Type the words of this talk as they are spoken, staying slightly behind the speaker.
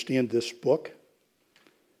understand this book.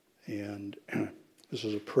 And this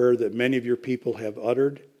is a prayer that many of your people have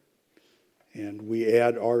uttered. And we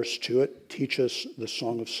add ours to it. Teach us the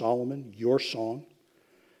Song of Solomon, your song.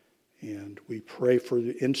 And we pray for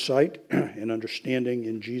the insight and understanding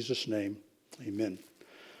in Jesus' name. Amen.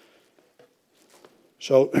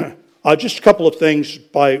 So, just a couple of things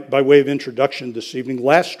by way of introduction this evening.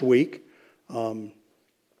 Last week,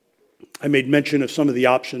 I made mention of some of the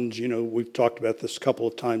options. You know, we've talked about this a couple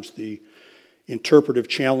of times, the interpretive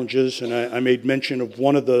challenges. And I made mention of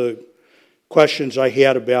one of the questions I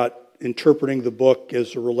had about interpreting the book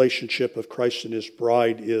as a relationship of Christ and his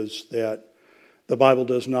bride is that the Bible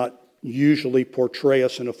does not usually portray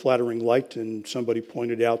us in a flattering light. And somebody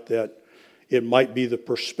pointed out that it might be the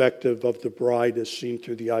perspective of the bride as seen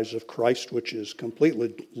through the eyes of Christ, which is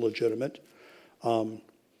completely legitimate.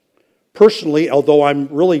 Personally, although I'm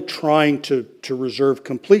really trying to reserve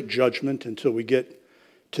complete judgment until we get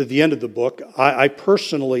to the end of the book, I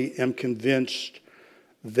personally am convinced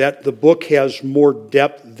that the book has more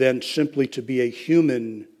depth than simply to be a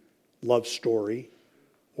human love story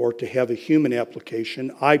or to have a human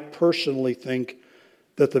application. I personally think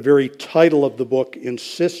that the very title of the book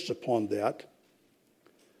insists upon that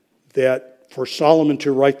for Solomon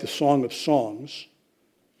to write the Song of Songs,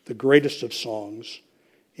 the greatest of songs,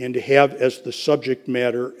 and to have as the subject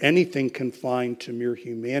matter anything confined to mere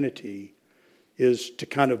humanity is to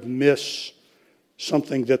kind of miss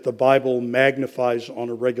something that the Bible magnifies on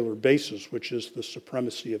a regular basis, which is the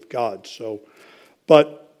supremacy of God.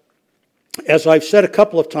 But as I've said a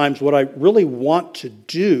couple of times, what I really want to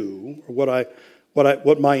do, or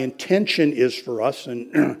what my intention is for us,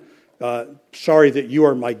 and sorry that you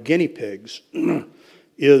are my guinea pigs,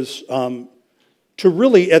 is to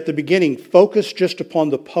really, at the beginning, focus just upon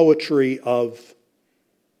the poetry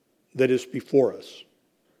that is before us.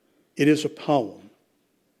 It is a poem.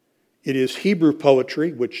 It is Hebrew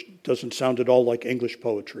poetry, which doesn't sound at all like English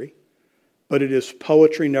poetry, but it is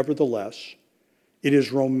poetry nevertheless. It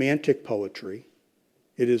is romantic poetry.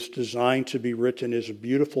 It is designed to be written as a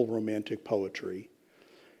beautiful romantic poetry.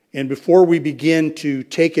 And before we begin to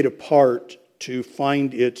take it apart to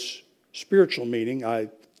find its spiritual meaning, I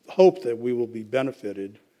hope that we will be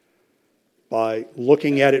benefited by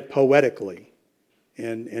looking at it poetically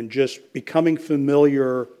and just becoming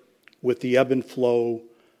familiar with the ebb and flow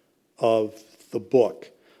of the book.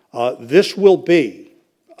 This will be,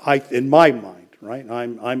 in my mind, right?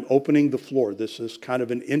 I'm opening the floor. This is kind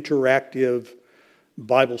of an interactive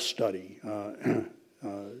Bible study.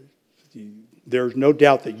 There's no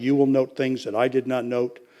doubt that you will note things that I did not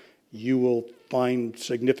note. You will find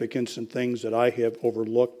significance in things that I have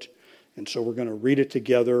overlooked. And so we're going to read it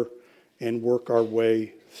together and work our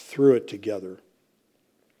way through it together.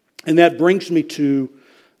 And that brings me to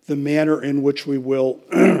the manner in which we will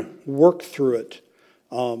work through it.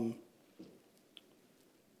 In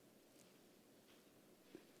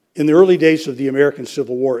the early days of the American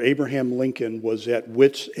Civil War, Abraham Lincoln was at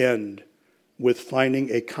wit's end with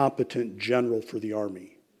finding a competent general for the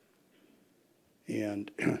army.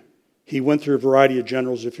 And he went through a variety of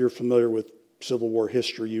generals. If you're familiar with Civil War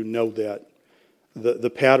history, you know that. The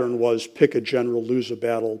pattern was pick a general, lose a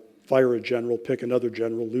battle, fire a general, pick another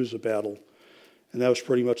general, lose a battle. And that was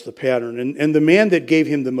pretty much the pattern. And the man that gave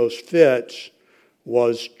him the most fits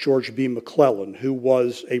was George B. McClellan, who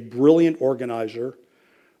was a brilliant organizer,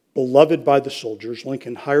 beloved by the soldiers.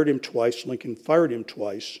 Lincoln hired him twice. Lincoln fired him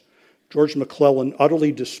twice. George McClellan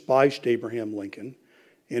utterly despised Abraham Lincoln,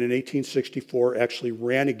 and in 1864 actually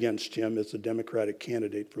ran against him as the Democratic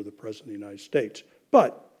candidate for the President of the United States.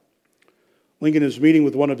 But Lincoln is meeting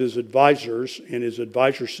with one of his advisors, and his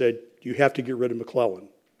advisor said, "You have to get rid of McClellan."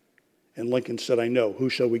 And Lincoln said, "I know. Who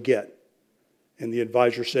shall we get?" And the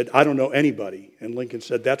advisor said, "I don't know anybody." And Lincoln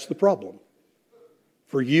said, "That's the problem.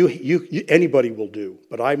 For you, anybody will do,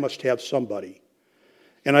 but I must have somebody."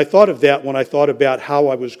 And I thought of that when I thought about how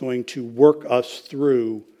I was going to work us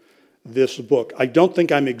through this book. I don't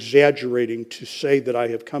think I'm exaggerating to say that I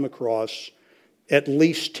have come across at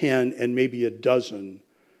least 10 and maybe a dozen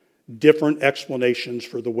different explanations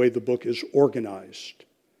for the way the book is organized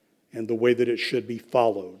and the way that it should be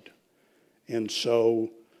followed. And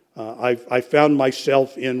so I found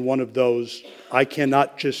myself in one of those, I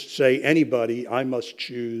cannot just say anybody, I must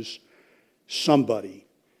choose somebody.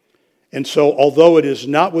 And so although it is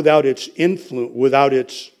not without its influence, without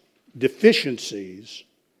its deficiencies,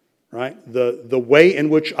 right, the way in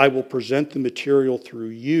which I will present the material through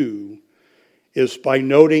you is by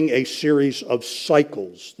noting a series of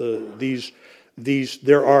cycles. We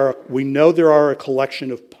know there are a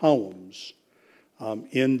collection of poems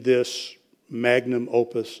in this magnum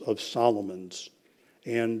opus of Solomon's.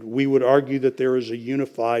 And we would argue that there is a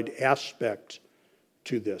unified aspect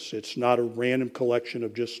to this. It's not a random collection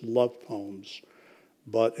of just love poems,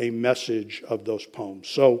 but a message of those poems.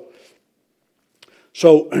 So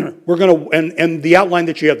we're going to, and the outline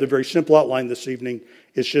that you have, the very simple outline this evening,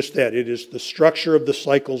 is just that. It is the structure of the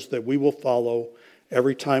cycles that we will follow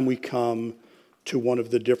every time we come to one of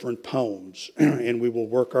the different poems, and we will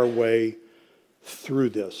work our way through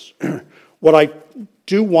this. What I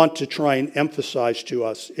do want to try and emphasize to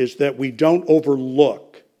us is that we don't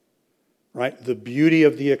overlook, right, the beauty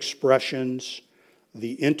of the expressions,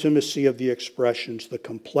 the intimacy of the expressions, the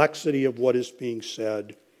complexity of what is being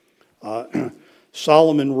said.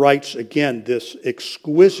 Solomon writes, again, this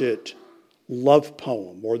exquisite love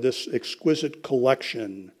poem, or this exquisite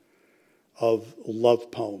collection of love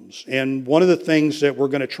poems. And one of the things that we're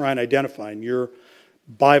going to try and identify, and your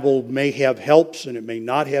Bible may have helps and it may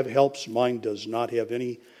not have helps. Mine does not have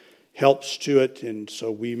any helps to it, and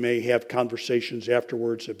so we may have conversations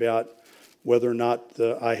afterwards about whether or not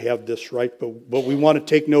I have this right. But we want to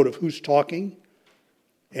take note of who's talking,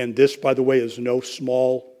 and this, by the way, is no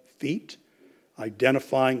small feat.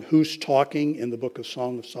 Identifying who's talking in the book of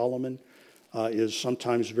Song of Solomon is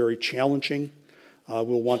sometimes very challenging.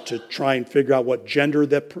 We'll want to try and figure out what gender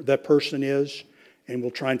that person is, and we'll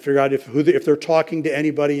try and figure out if they're talking to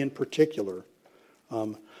anybody in particular.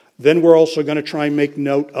 Then we're also going to try and make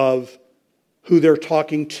note of who they're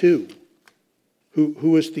talking to.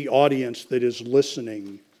 Who is the audience that is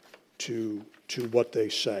listening to what they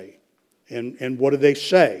say? And what do they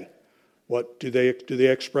say? What do they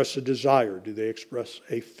express a desire? Do they express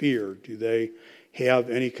a fear? Do they have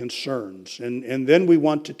any concerns? And then we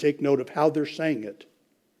want to take note of how they're saying it.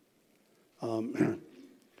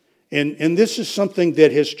 And this is something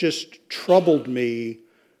that has just troubled me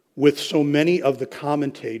with so many of the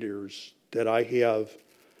commentators that I have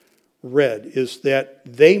read, is that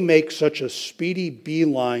they make such a speedy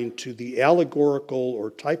beeline to the allegorical or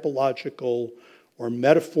typological or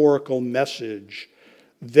metaphorical message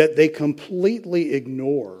that they completely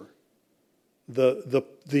ignore the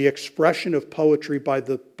expression of poetry by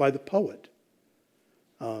the poet.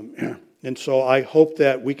 And so I hope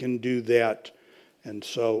that we can do that. And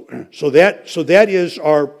so that is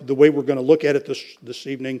the way we're going to look at it this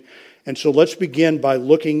evening. And so let's begin by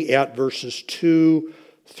looking at verses 2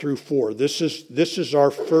 through 4. This is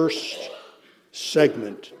our first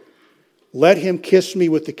segment. Let him kiss me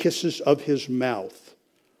with the kisses of his mouth,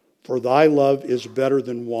 for thy love is better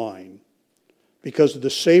than wine. Because of the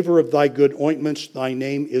savor of thy good ointments, thy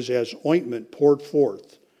name is as ointment poured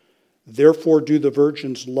forth. Therefore do the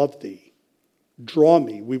virgins love thee. Draw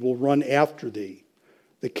me, we will run after thee.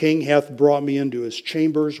 The king hath brought me into his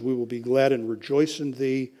chambers. We will be glad and rejoice in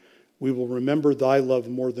thee. We will remember thy love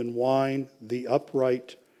more than wine. The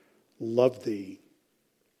upright love thee.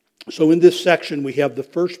 So in this section, we have the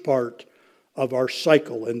first part of our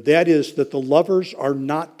cycle, and that is that the lovers are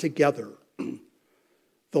not together.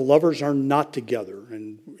 The lovers are not together.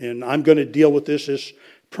 And I'm going to deal with this as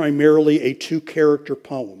primarily a two-character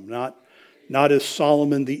poem, not as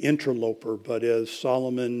Solomon the interloper, but as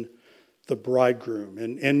Solomon the bridegroom.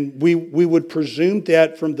 And we would presume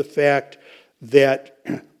that from the fact that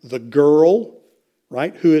the girl,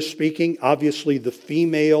 right, who is speaking, obviously the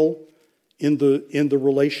female in the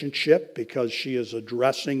relationship, because she is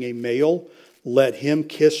addressing a male, let him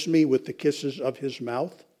kiss me with the kisses of his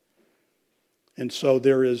mouth. And so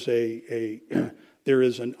there is there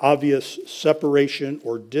is an obvious separation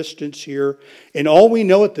or distance here. And all we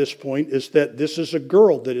know at this point is that this is a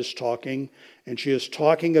girl that is talking, and she is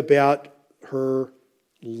talking about her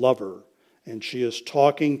lover. And she is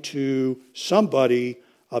talking to somebody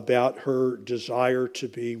about her desire to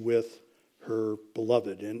be with her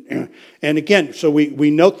beloved. And again, so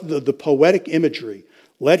we note the poetic imagery.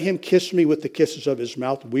 Let him kiss me with the kisses of his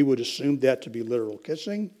mouth. We would assume that to be literal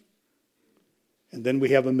kissing. And then we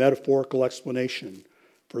have a metaphorical explanation.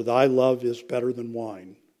 For thy love is better than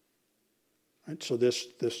wine. Right? So this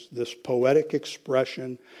poetic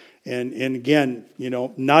expression. And again,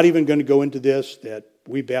 not even going to go into this, that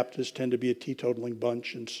we Baptists tend to be a teetotaling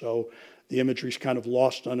bunch, and so the imagery is kind of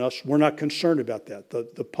lost on us. We're not concerned about that.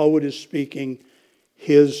 The poet is speaking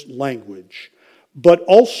his language. But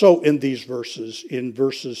also in these verses, in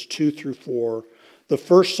verses 2 through 4, the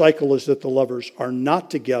first cycle is that the lovers are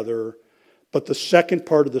not together, but the second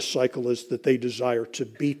part of the cycle is that they desire to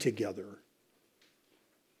be together.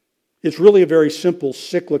 It's really a very simple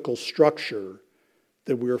cyclical structure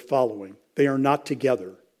that we are following. They are not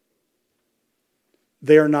together.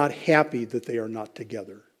 They are not happy that they are not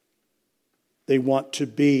together. They want to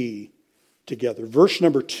be together. Verse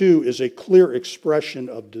number 2 is a clear expression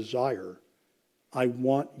of desire. I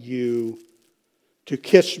want you to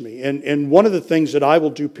kiss me. And one of the things that I will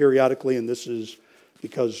do periodically, and this is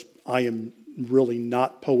because I am really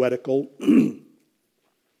not poetical,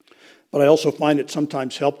 but I also find it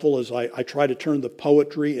sometimes helpful as I try to turn the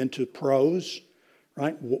poetry into prose,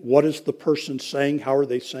 right? What is the person saying? How are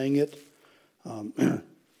they saying it?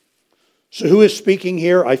 So who is speaking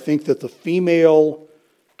here? I think that the female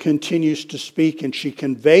continues to speak, and she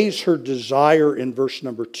conveys her desire in verse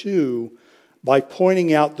number 2 by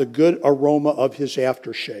pointing out the good aroma of his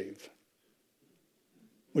aftershave,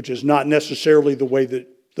 which is not necessarily the way that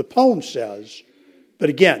the poem says. But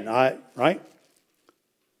again, right?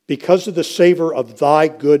 Because of the savor of thy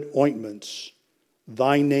good ointments,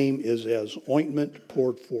 thy name is as ointment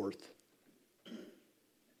poured forth.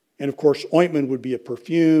 And of course, ointment would be a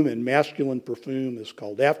perfume, and masculine perfume is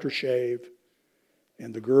called aftershave.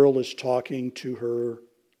 And the girl is talking to her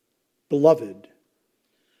beloved.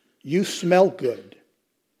 You smell good.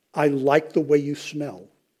 I like the way you smell.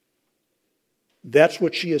 That's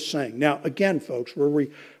what she is saying. Now, again, folks, were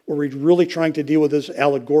we really trying to deal with this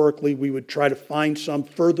allegorically, we would try to find some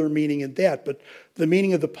further meaning in that. But the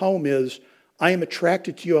meaning of the poem is, I am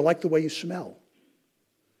attracted to you. I like the way you smell.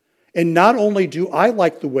 And not only do I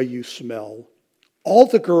like the way you smell, all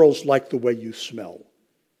the girls like the way you smell.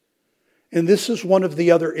 And this is one of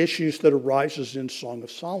the other issues that arises in Song of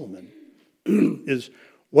Solomon, is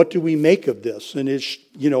what do we make of this? And is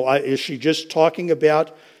she just talking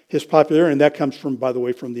about his popularity? And that comes from, by the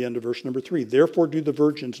way, from the end of verse number 3. Therefore do the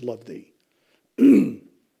virgins love thee.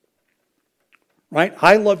 Right?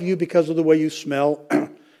 I love you because of the way you smell.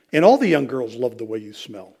 And all the young girls love the way you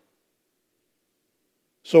smell.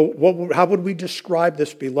 So how would we describe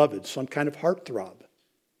this beloved? Some kind of heartthrob.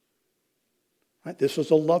 Right? This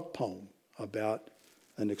is a love poem about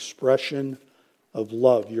an expression of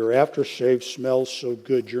love. Your aftershave smells so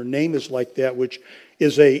good. Your name is like that, which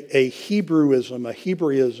is a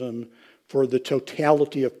Hebraism for the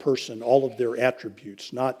totality of person, all of their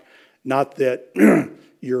attributes. Not that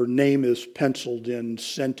your name is penciled in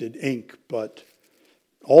scented ink, but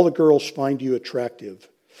all the girls find you attractive.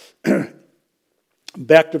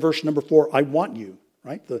 Back to verse number 4, I want you,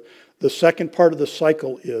 right? The second part of the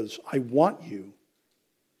cycle is, I want you.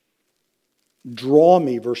 Draw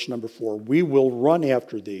me, verse number 4. We will run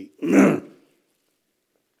after thee.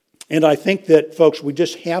 And I think that, folks, we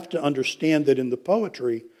just have to understand that in the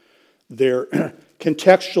poetry, there,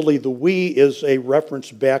 contextually, the we is a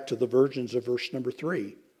reference back to the virgins of verse number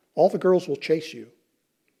 3. All the girls will chase you.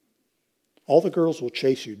 All the girls will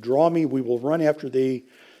chase you. Draw me, we will run after thee.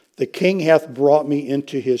 The king hath brought me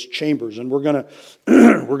into his chambers. And we're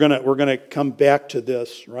gonna come back to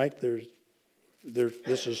this, right?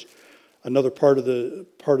 This is another part of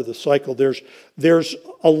the cycle. There's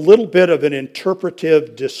a little bit of an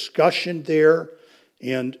interpretive discussion there,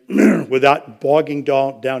 and without bogging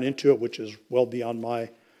down into it, which is well beyond my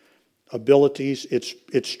abilities,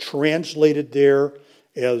 it's translated there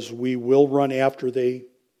as we will run after thee.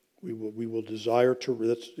 We will desire to.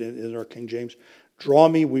 That's in our King James. Draw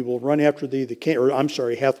me, we will run after thee. The king,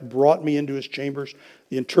 hath brought me into his chambers.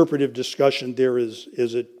 The interpretive discussion there is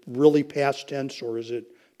it really past tense, or is it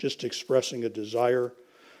just expressing a desire?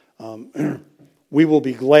 We will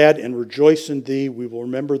be glad and rejoice in thee. We will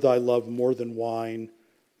remember thy love more than wine.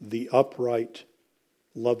 The upright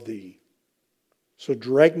love thee. So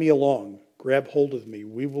drag me along. Grab hold of me.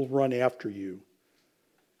 We will run after you.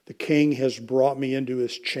 The king has brought me into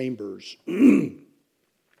his chambers.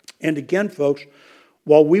 And again, folks,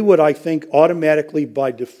 while we would, I think, automatically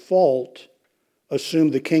by default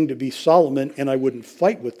assume the king to be Solomon, and I wouldn't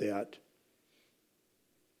fight with that,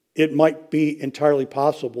 it might be entirely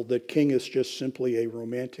possible that king is just simply a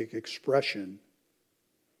romantic expression,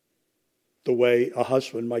 the way a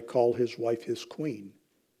husband might call his wife his queen.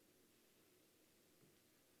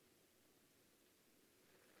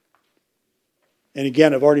 And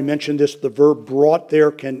again, I've already mentioned this, the verb brought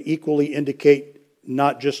there can equally indicate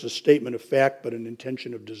not just a statement of fact, but an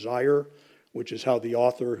intention of desire, which is how the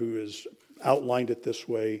author, who has outlined it this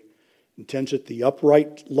way, intends it. The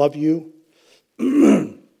upright love you.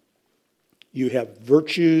 You have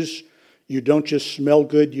virtues. You don't just smell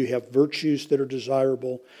good. You have virtues that are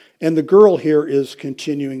desirable. And the girl here is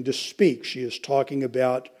continuing to speak. She is talking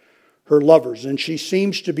about her lovers. And she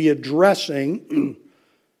seems to be addressing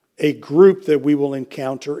a group that we will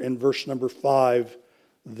encounter in verse number 5,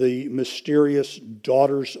 the mysterious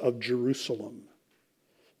daughters of Jerusalem,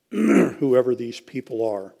 whoever these people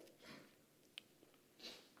are.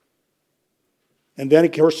 And then,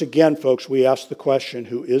 of course, again, folks, we ask the question,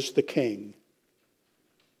 who is the king?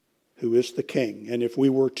 Who is the king? And if we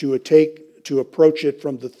were to take to approach it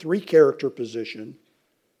from the three-character position,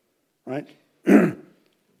 right?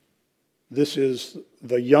 This is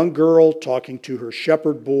the young girl talking to her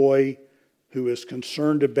shepherd boy who is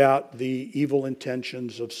concerned about the evil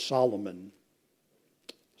intentions of Solomon.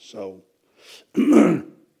 So,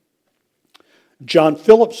 John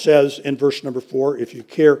Phillips says in verse number 4, if you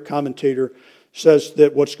care, commentator, says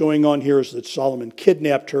that what's going on here is that Solomon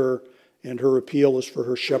kidnapped her, and her appeal is for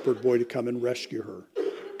her shepherd boy to come and rescue her.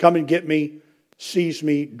 Come and get me, seize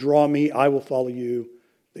me, draw me, I will follow you.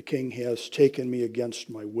 The king has taken me against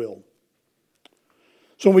my will.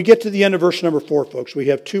 So when we get to the end of verse number 4, folks, we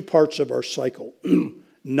have two parts of our cycle.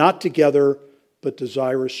 Not together, but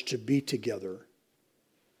desirous to be together.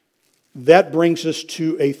 That brings us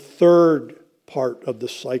to a third part of the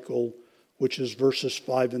cycle, which is verses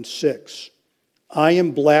 5 and 6. I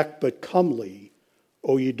am black but comely,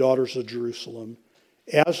 O ye daughters of Jerusalem,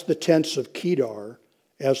 as the tents of Kedar,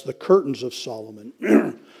 as the curtains of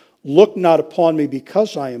Solomon. Look not upon me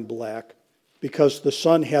because I am black, because the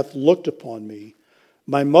sun hath looked upon me.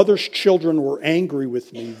 My mother's children were angry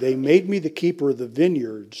with me. They made me the keeper of the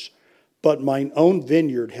vineyards, but mine own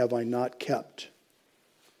vineyard have I not kept.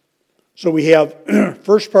 So we have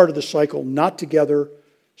first part of the cycle, not together.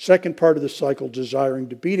 Second part of the cycle, desiring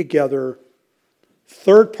to be together.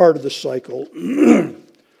 Third part of the cycle,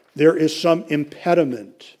 there is some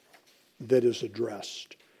impediment that is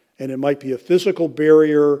addressed. And it might be a physical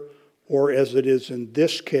barrier, or as it is in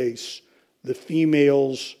this case, the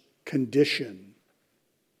female's condition.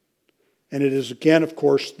 And it is again, of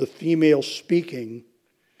course, the female speaking,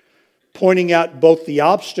 pointing out both the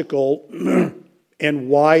obstacle and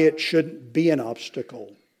why it shouldn't be an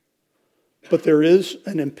obstacle. But there is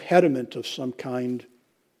an impediment of some kind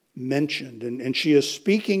mentioned. And she is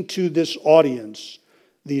speaking to this audience,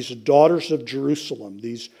 these daughters of Jerusalem,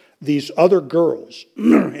 these other girls.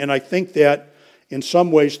 And I think that in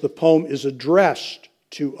some ways the poem is addressed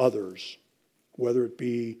to others, whether it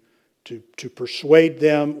be to persuade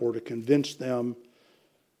them or to convince them,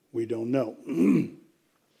 we don't know.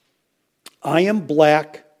 I am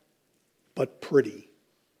black but pretty.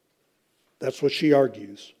 That's what she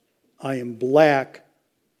argues. I am black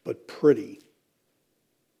but pretty.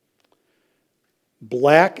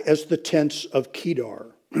 Black as the tents of Kedar,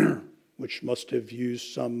 which must have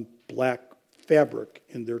used some black fabric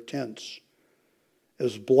in their tents.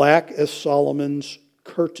 As black as Solomon's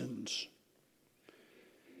curtains.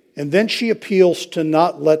 And then she appeals to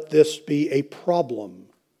not let this be a problem.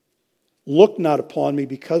 Look not upon me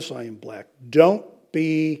because I am black. Don't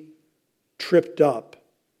be tripped up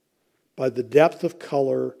by the depth of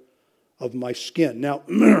color of my skin. Now,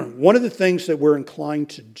 one of the things that we're inclined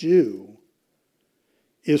to do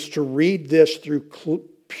is to read this through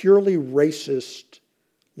purely racist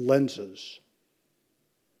lenses.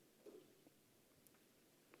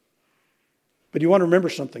 But you want to remember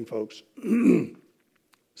something, folks.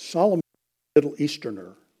 Solomon was a Middle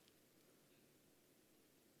Easterner.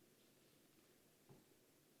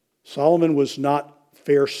 Solomon was not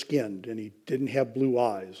fair-skinned, and he didn't have blue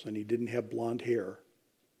eyes, and he didn't have blonde hair.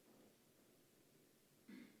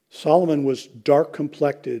 Solomon was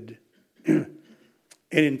dark-complected, and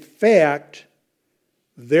in fact,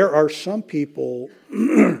 there are some people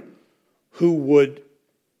who would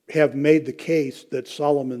have made the case that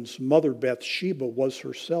Solomon's mother, Bathsheba, was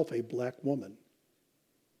herself a black woman.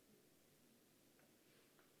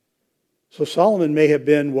 So Solomon may have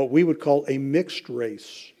been what we would call a mixed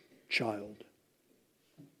race child.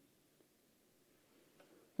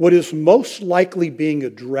 What is most likely being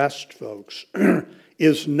addressed, folks,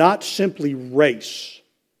 is not simply race,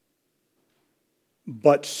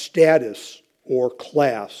 but status or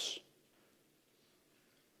class.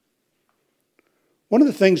 One of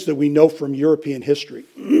the things that we know from European history,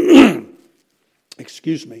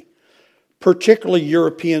 particularly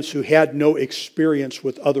Europeans who had no experience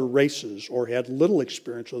with other races or had little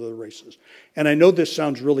experience with other races. And I know this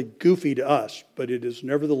sounds really goofy to us, but it is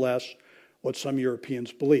nevertheless what some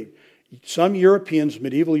Europeans believe. Some Europeans,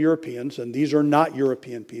 medieval Europeans, and these are not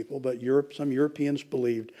European people, but some Europeans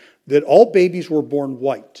believed that all babies were born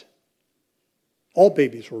white. All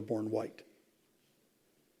babies were born white.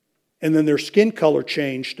 And then their skin color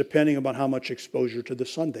changed depending upon how much exposure to the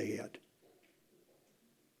sun they had.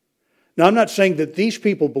 Now, I'm not saying that these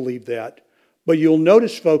people believe that, but you'll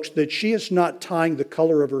notice, folks, that she is not tying the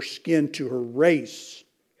color of her skin to her race,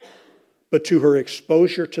 but to her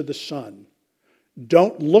exposure to the sun.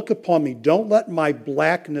 Don't look upon me. Don't let my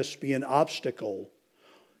blackness be an obstacle.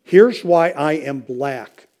 Here's why I am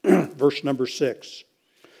black. Verse number 6.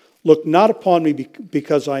 Look not upon me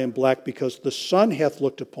because I am black, because the sun hath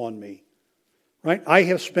looked upon me. right? I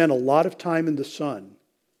have spent a lot of time in the sun.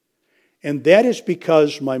 And that is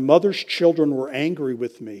because my mother's children were angry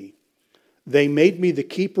with me. They made me the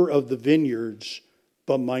keeper of the vineyards,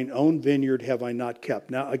 but mine own vineyard have I not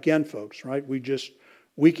kept. Now, again, folks, right?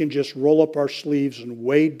 We can just roll up our sleeves and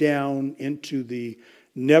wade down into the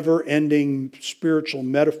never-ending spiritual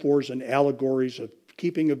metaphors and allegories of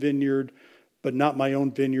keeping a vineyard, but not my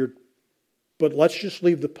own vineyard. But let's just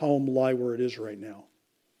leave the poem lie where it is right now.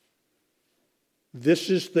 This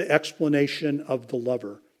is the explanation of the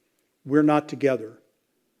lover. We're not together.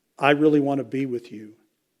 I really want to be with you.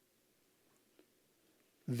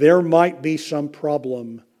 There might be some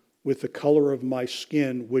problem with the color of my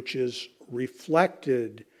skin, which is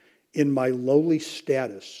reflected in my lowly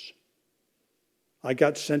status. I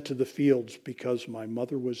got sent to the fields because my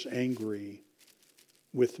mother was angry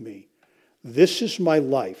with me. This is my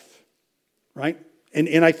life, right?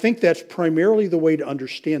 And I think that's primarily the way to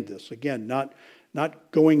understand this. Again,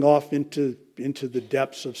 not going off into the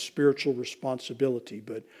depths of spiritual responsibility,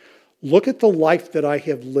 but look at the life that I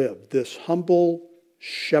have lived, this humble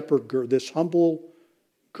shepherd girl, this humble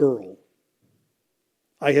girl.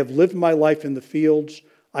 I have lived my life in the fields.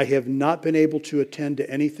 I have not been able to attend to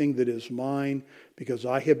anything that is mine because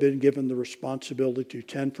I have been given the responsibility to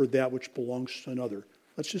tend for that which belongs to another.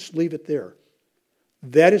 Let's just leave it there.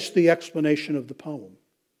 That is the explanation of the poem.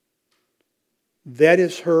 That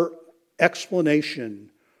is her explanation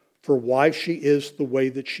for why she is the way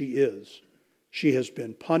that she is. She has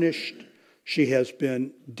been punished. She has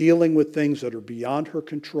been dealing with things that are beyond her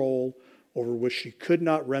control, over which she could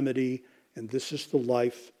not remedy, and this is the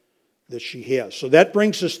life that she has. So that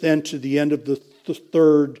brings us then to the end of the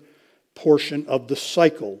third portion of the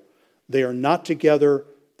cycle. They are not together.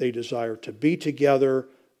 They desire to be together.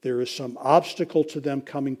 There is some obstacle to them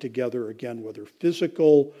coming together, again, whether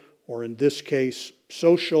physical or in this case,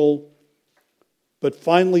 social. But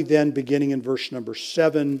finally then, beginning in verse number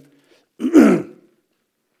 7,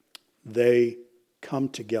 they come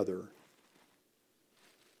together.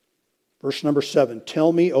 Verse number 7,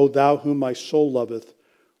 tell me, O thou whom my soul loveth,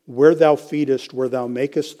 where thou feedest, where thou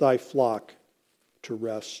makest thy flock to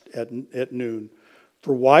rest at noon.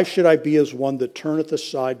 For why should I be as one that turneth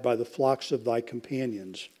aside by the flocks of thy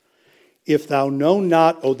companions? If thou know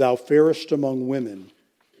not, O thou fairest among women.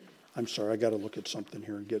 I'm sorry, I got to look at something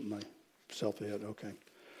here and get myself ahead. Okay.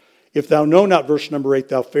 If thou know not, verse number 8,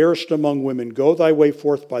 thou fairest among women, go thy way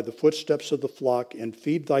forth by the footsteps of the flock, and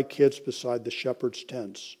feed thy kids beside the shepherd's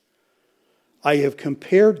tents. I have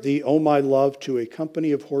compared thee, O my love, to a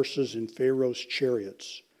company of horses in Pharaoh's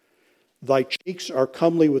chariots. Thy cheeks are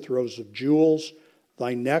comely with rows of jewels,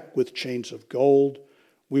 thy neck with chains of gold.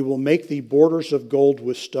 We will make thee borders of gold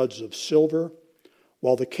with studs of silver.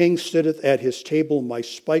 While the king sitteth at his table, my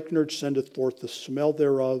spikenard sendeth forth the smell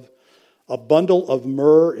thereof. A bundle of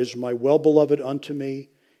myrrh is my well-beloved unto me.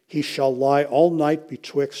 He shall lie all night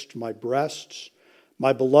betwixt my breasts.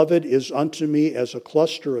 My beloved is unto me as a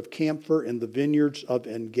cluster of camphor in the vineyards of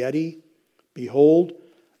En-gedi. Behold,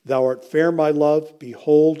 thou art fair, my love.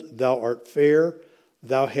 Behold, thou art fair.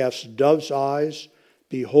 Thou hast dove's eyes.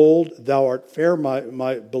 Behold, thou art fair,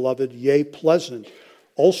 my beloved, yea, pleasant.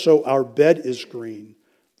 Also our bed is green.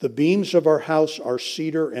 The beams of our house are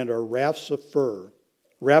cedar, and our rafters of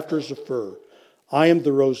fir. I am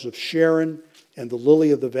the rose of Sharon, and the lily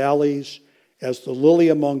of the valleys. As the lily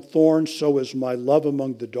among thorns, so is my love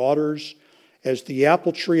among the daughters. As the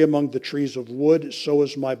apple tree among the trees of wood, so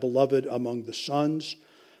is my beloved among the sons.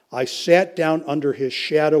 I sat down under his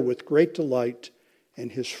shadow with great delight,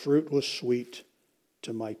 and his fruit was sweet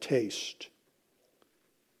to my taste.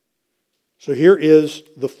 So here is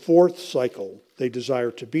the fourth cycle. They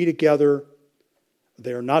desire to be together.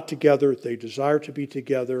 They are not together. They desire to be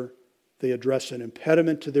together. They address an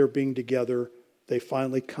impediment to their being together. They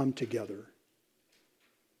finally come together.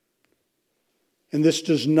 And this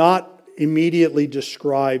does not immediately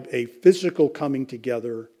describe a physical coming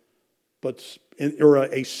together, or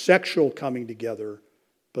a sexual coming together,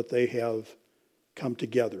 but they have come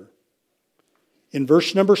together. In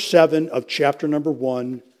verse number 7 of chapter number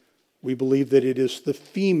 1, we believe that it is the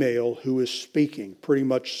female who is speaking, pretty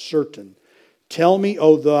much certain. Tell me,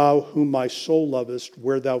 O thou whom my soul lovest,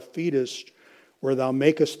 where thou feedest, where thou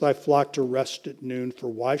makest thy flock to rest at noon, for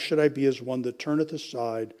why should I be as one that turneth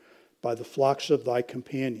aside by the flocks of thy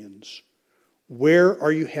companions? Where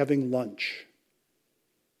are you having lunch?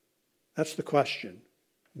 That's the question.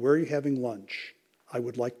 Where are you having lunch? I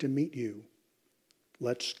would like to meet you.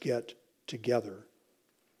 Let's get together.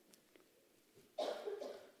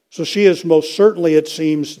 So she is most certainly, it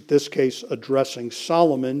seems, in this case, addressing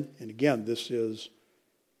Solomon. And again, this is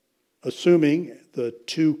assuming the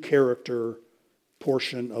two-character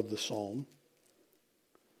portion of the psalm.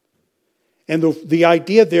 And the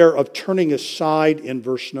idea there of turning aside in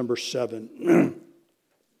verse number 7,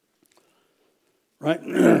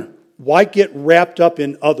 right? Why get wrapped up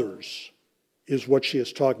in others is what she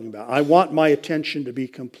is talking about. I want my attention to be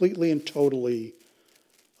completely and totally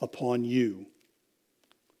upon you.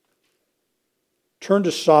 Turned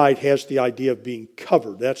aside has the idea of being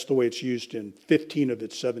covered. That's the way it's used in 15 of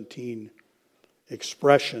its 17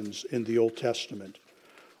 expressions in the Old Testament.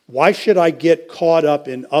 Why should I get caught up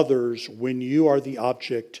in others when you are the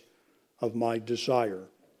object of my desire?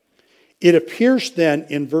 It appears then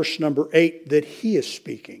in verse number 8 that he is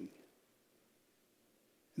speaking.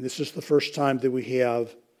 And this is the first time that we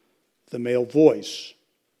have the male voice.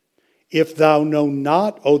 If thou know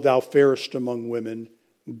not, O thou fairest among women,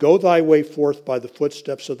 go thy way forth by the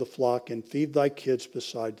footsteps of the flock and feed thy kids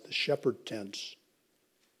beside the shepherd tents.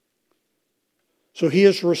 So he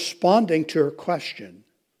is responding to her question.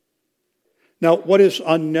 Now, what is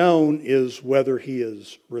unknown is whether he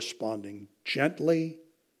is responding gently,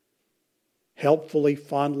 helpfully,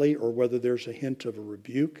 fondly, or whether there's a hint of a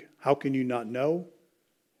rebuke. How can you not know?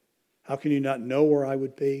 How can you not know where I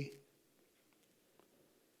would be?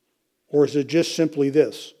 Or is it just simply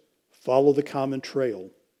this? Follow the common trail.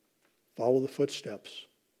 Follow the footsteps.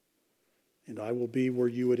 And I will be where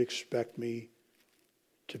you would expect me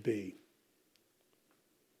to be.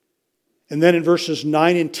 And then in verses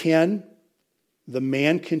 9 and 10, the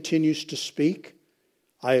man continues to speak.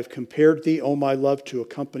 I have compared thee, O my love, to a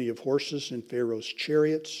company of horses in Pharaoh's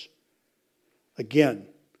chariots. Again,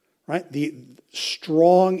 right? The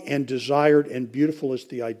strong and desired and beautiful is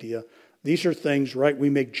the idea. These are things, right? We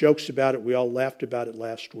make jokes about it. We all laughed about it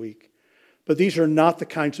last week. But these are not the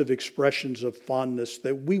kinds of expressions of fondness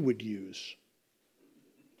that we would use.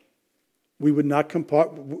 We would not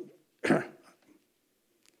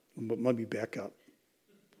let me back up.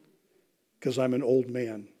 Because I'm an old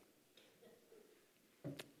man.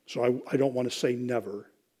 So I don't want to say never.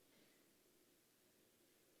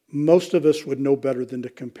 Most of us would know better than to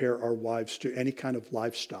compare our wives to any kind of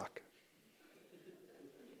livestock.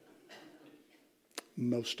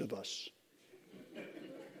 Most of us.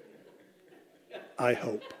 I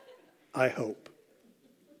hope.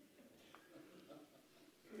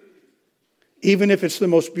 Even if it's the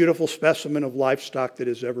most beautiful specimen of livestock that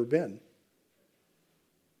has ever been.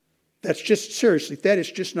 That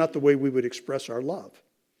is just not the way we would express our love.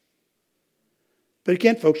 But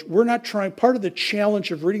again, folks, we're not trying, part of the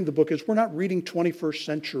challenge of reading the book is we're not reading 21st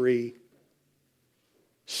century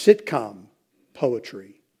sitcom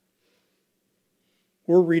poetry.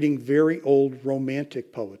 We're reading very old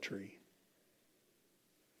romantic poetry.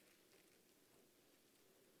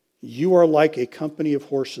 You are like a company of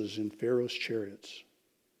horses in Pharaoh's chariots.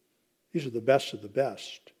 These are the best of the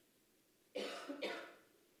best.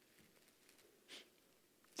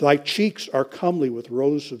 Thy cheeks are comely with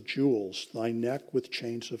rows of jewels, thy neck with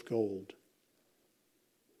chains of gold.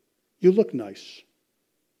 You look nice.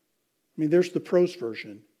 I mean, there's the prose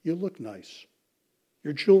version. You look nice.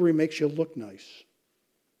 Your jewelry makes you look nice.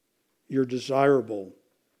 You're desirable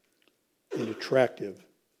and attractive.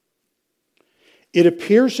 It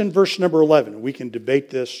appears in verse number 11, we can debate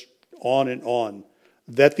this on and on,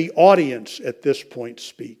 that the audience at this point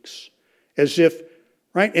speaks. As if,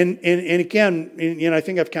 right? And again, and I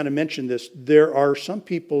think I've kind of mentioned this, there are some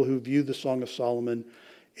people who view the Song of Solomon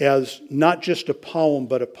as not just a poem,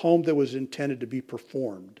 but a poem that was intended to be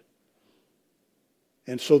performed.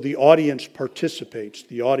 And so the audience participates,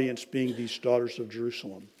 the audience being these daughters of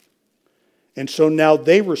Jerusalem. And so now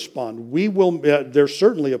they respond. We will, there's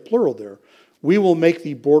certainly a plural there. We will make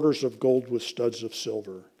thee borders of gold with studs of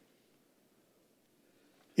silver.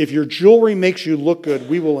 If your jewelry makes you look good,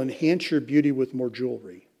 we will enhance your beauty with more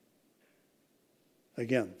jewelry.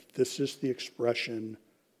 Again, this is the expression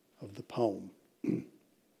of the poem. And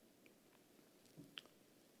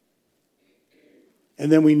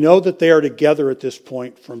then we know that they are together at this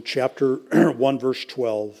point from chapter 1, verse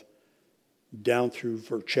 12, down through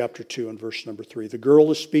chapter 2 and verse number 3. The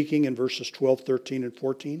girl is speaking in verses 12, 13, and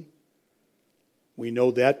 14. We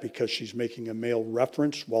know that because she's making a male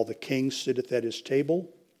reference while the king sitteth at his table.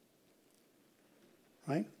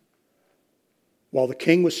 Right? While the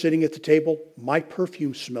king was sitting at the table, my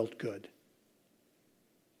perfume smelled good.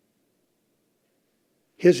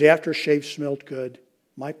 His aftershave smelled good.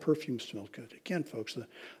 My perfume smelled good. Again, folks,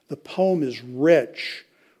 the poem is rich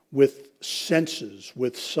with senses,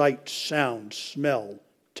 with sight, sound, smell,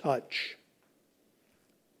 touch.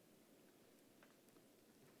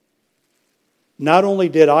 Not only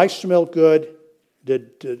did I smell good,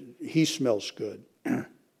 did he smells good.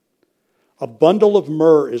 A bundle of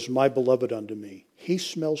myrrh is my beloved unto me. He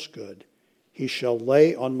smells good. He shall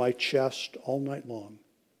lay on my chest all night long.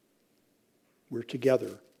 We're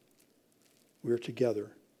together. We're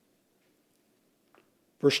together.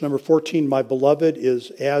 Verse number 14, my beloved is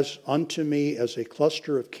as unto me as a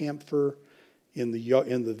cluster of camphor in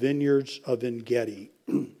the vineyards of En-gedi.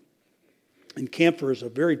 And camphor is a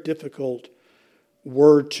very difficult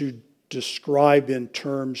word to describe in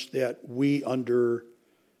terms that we understand.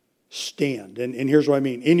 And here's what I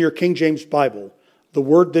mean. In your King James Bible, the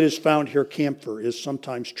word that is found here, camphor, is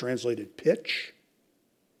sometimes translated pitch.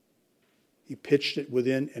 He pitched it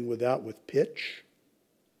within and without with pitch.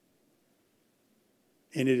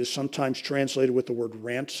 And it is sometimes translated with the word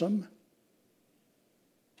ransom.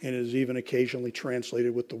 And it is even occasionally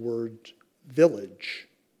translated with the word village.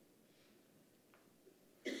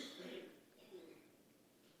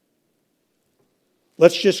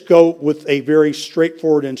 Let's just go with a very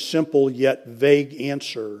straightforward and simple yet vague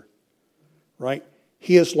answer, right?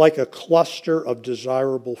 He is like a cluster of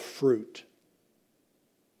desirable fruit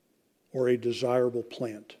or a desirable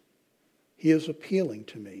plant. He is appealing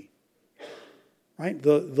to me, right?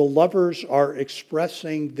 The lovers are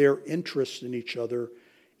expressing their interest in each other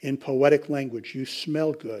in poetic language. You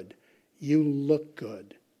smell good. You look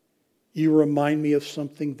good. You remind me of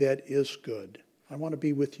something that is good. I want to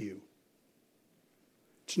be with you.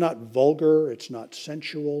 It's not vulgar. It's not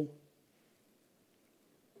sensual.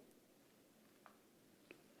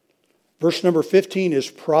 Verse number 15 is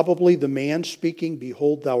probably the man speaking.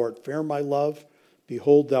 Behold, thou art fair, my love.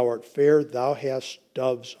 Behold, thou art fair. Thou hast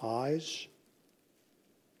dove's eyes.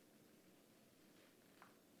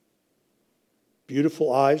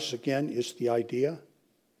 Beautiful eyes, again, is the idea.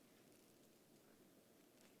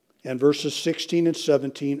 And verses 16 and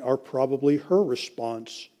 17 are probably her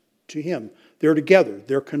response to him. They're together.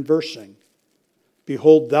 They're conversing.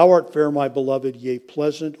 Behold, thou art fair, my beloved, yea,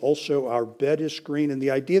 pleasant. Also our bed is green. And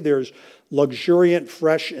the idea there is luxuriant,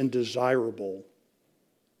 fresh, and desirable.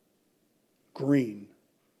 Green.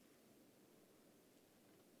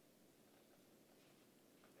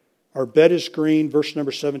 Our bed is green. Verse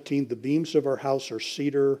number 17, the beams of our house are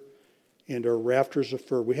cedar and our rafters of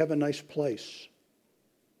fir. We have a nice place.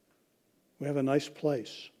 We have a nice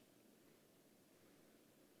place.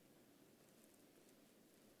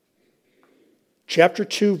 Chapter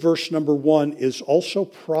 2, verse number 1 is also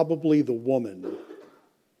probably the woman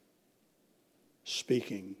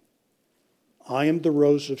speaking. I am the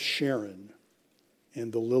rose of Sharon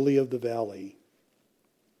and the lily of the valley.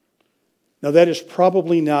 Now that is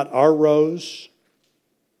probably not our rose,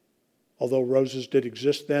 although roses did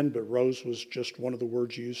exist then, but rose was just one of the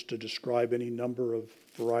words used to describe any number of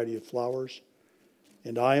variety of flowers.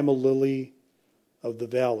 And I am a lily of the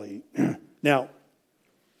valley. Now,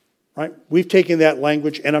 right? We've taken that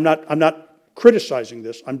language, and I'm not criticizing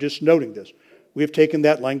this, I'm just noting this. We have taken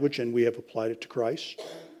that language and we have applied it to Christ,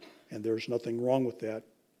 and there's nothing wrong with that.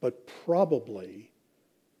 But probably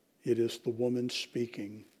it is the woman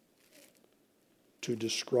speaking to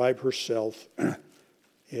describe herself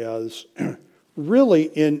as really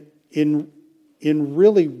in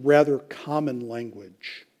really rather common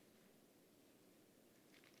language.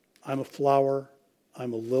 I'm a flower,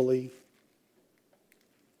 I'm a lily.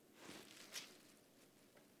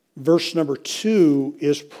 Verse number 2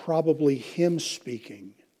 is probably him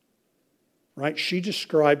speaking, right? She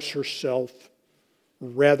describes herself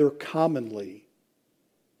rather commonly.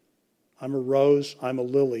 I'm a rose, I'm a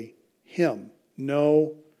lily. Him.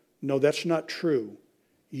 No, that's not true.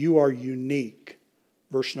 You are unique.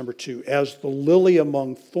 Verse number 2, as the lily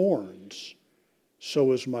among thorns,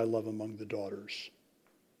 so is my love among the daughters.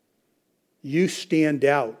 You stand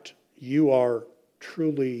out. You are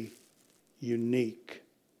truly unique.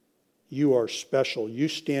 You are special. You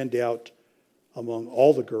stand out among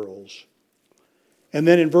all the girls. And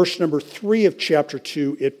then in verse number 3 of chapter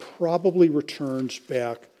 2, it probably returns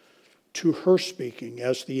back to her speaking.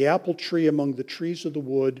 As the apple tree among the trees of the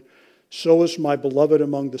wood, so is my beloved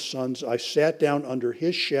among the sons. I sat down under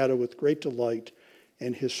his shadow with great delight,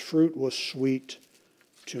 and his fruit was sweet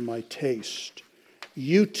to my taste.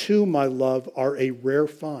 You too, my love, are a rare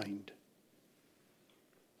find.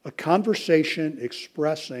 A conversation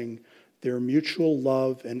expressing their mutual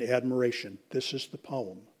love and admiration. This is the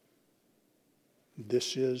poem.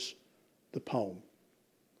 This is the poem.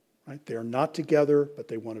 Right? They are not together, but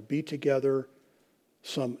they want to be together.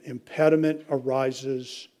 Some impediment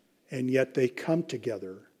arises, and yet they come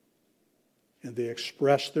together. And they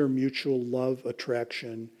express their mutual love,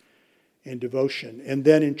 attraction, and devotion. And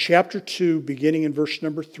then in chapter 2, beginning in verse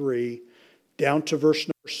number 3, down to verse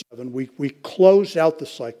number 7, we close out the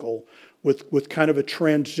cycle with kind of a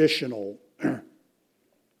transitional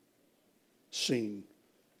scene.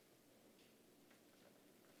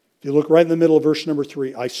 If you look right in the middle of verse number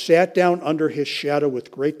 3, I sat down under his shadow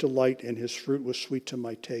with great delight, and his fruit was sweet to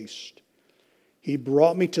my taste. He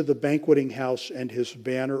brought me to the banqueting house, and his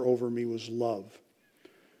banner over me was love.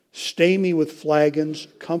 Stay me with flagons,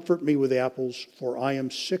 comfort me with apples, for I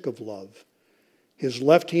am sick of love. His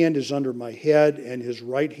left hand is under my head, and his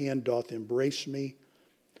right hand doth embrace me.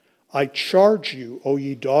 I charge you, O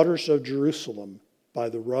ye daughters of Jerusalem, by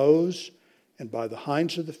the roes and by the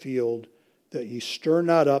hinds of the field, that ye stir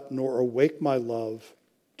not up nor awake my love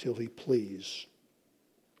till he please.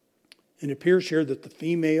 And it appears here that the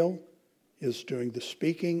female is doing the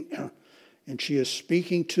speaking, and she is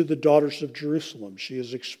speaking to the daughters of Jerusalem. She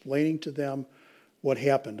is explaining to them what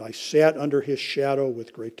happened. I sat under his shadow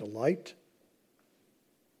with great delight.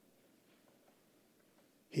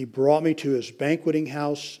 He brought me to his banqueting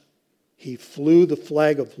house. He flew the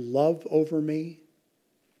flag of love over me.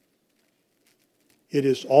 It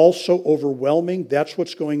is also overwhelming. That's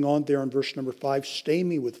what's going on there in verse number 5. Stay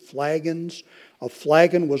me with flagons. A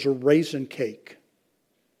flagon was a raisin cake.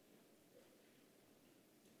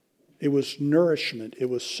 It was nourishment. It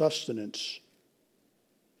was sustenance.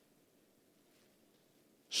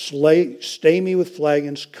 Stay me with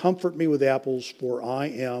flagons. Comfort me with apples, for I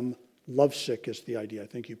am lovesick is the idea. I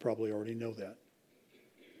think you probably already know that.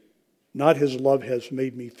 Not his love has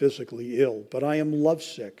made me physically ill, but I am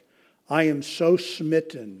lovesick. I am so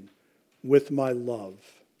smitten with my love.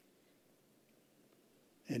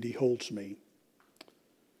 And he holds me.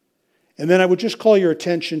 And then I would just call your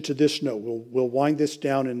attention to this note. We'll wind this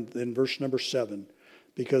down in verse number 7,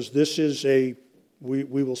 because this is we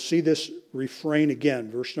will see this refrain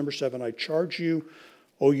again. Verse number 7, I charge you,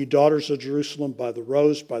 O ye daughters of Jerusalem, by the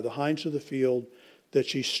roes, by the hinds of the field,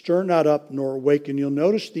 that ye stir not up nor awake. And you'll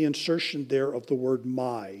notice the insertion there of the word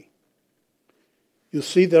my. You'll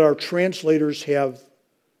see that our translators have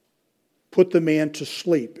put the man to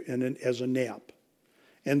sleep as a nap.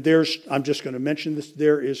 And I'm just going to mention this,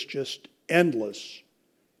 there is just endless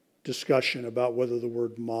discussion about whether the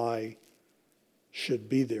word my should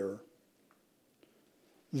be there.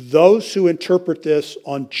 Those who interpret this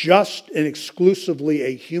on just and exclusively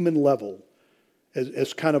a human level,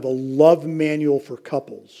 as kind of a love manual for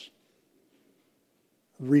couples,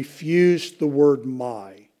 refuse the word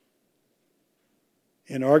my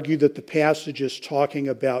and argue that the passage is talking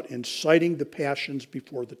about inciting the passions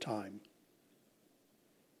before the time.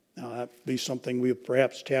 Now, that would be something we'll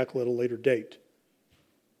perhaps tackle at a later date.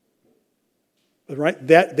 But right,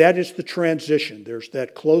 that is the transition. There's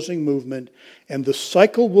that closing movement, and the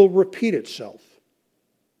cycle will repeat itself.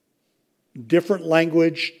 Different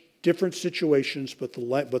language, different situations, but the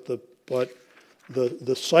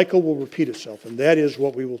cycle will repeat itself, and that is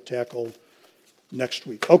what we will tackle next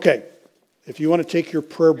week. Okay, if you want to take your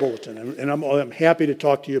prayer bulletin, and I'm happy to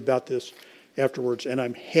talk to you about this afterwards, and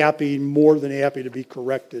I'm more than happy to be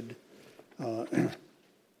corrected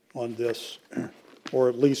on this, or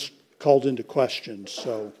at least called into question.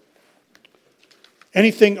 So,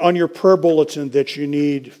 anything on your prayer bulletin that you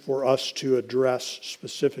need for us to address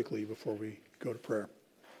specifically before we go to prayer?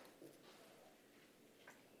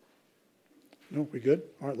 No, we good?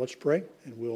 All right, let's pray, and we'll